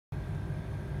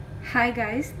Hi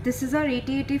guys, this is our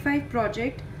 8085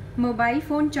 project, mobile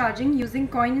phone charging using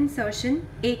coin insertion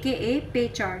aka pay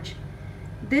charge.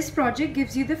 This project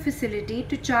gives you the facility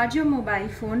to charge your mobile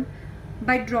phone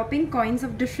by dropping coins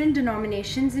of different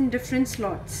denominations in different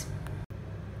slots.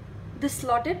 The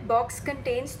slotted box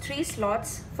contains 3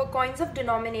 slots for coins of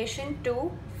denomination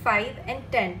 2, 5 and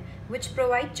 10, which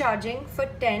provide charging for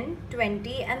 10,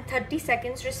 20 and 30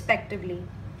 seconds respectively.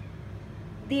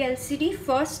 The LCD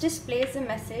first displays a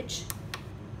message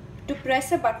to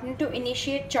press a button to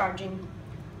initiate charging.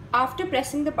 After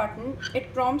pressing the button,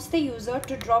 it prompts the user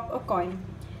to drop a coin.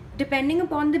 Depending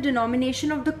upon the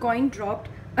denomination of the coin dropped,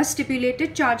 a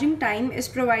stipulated charging time is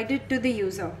provided to the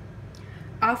user.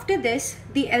 After this,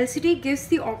 the LCD gives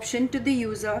the option to the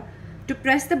user to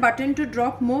press the button to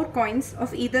drop more coins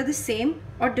of either the same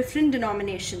or different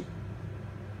denomination.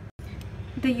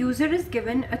 The user is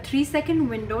given a 3-second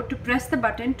window to press the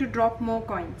button to drop more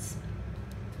coins.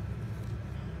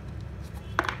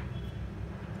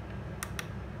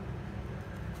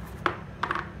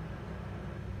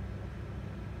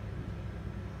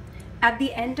 At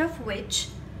the end of which,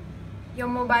 your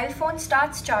mobile phone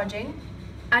starts charging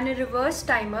and a reverse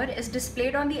timer is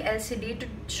displayed on the LCD to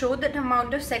show the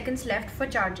amount of seconds left for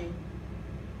charging.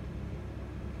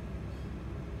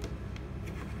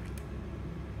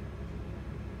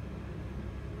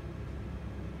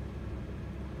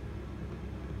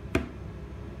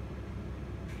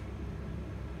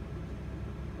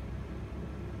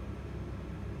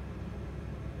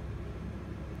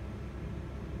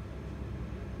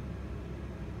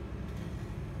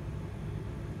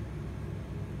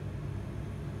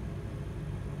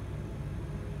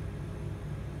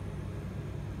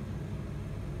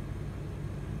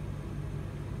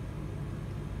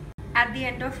 At the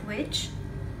end of which,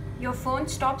 your phone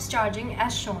stops charging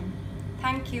as shown.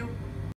 Thank you.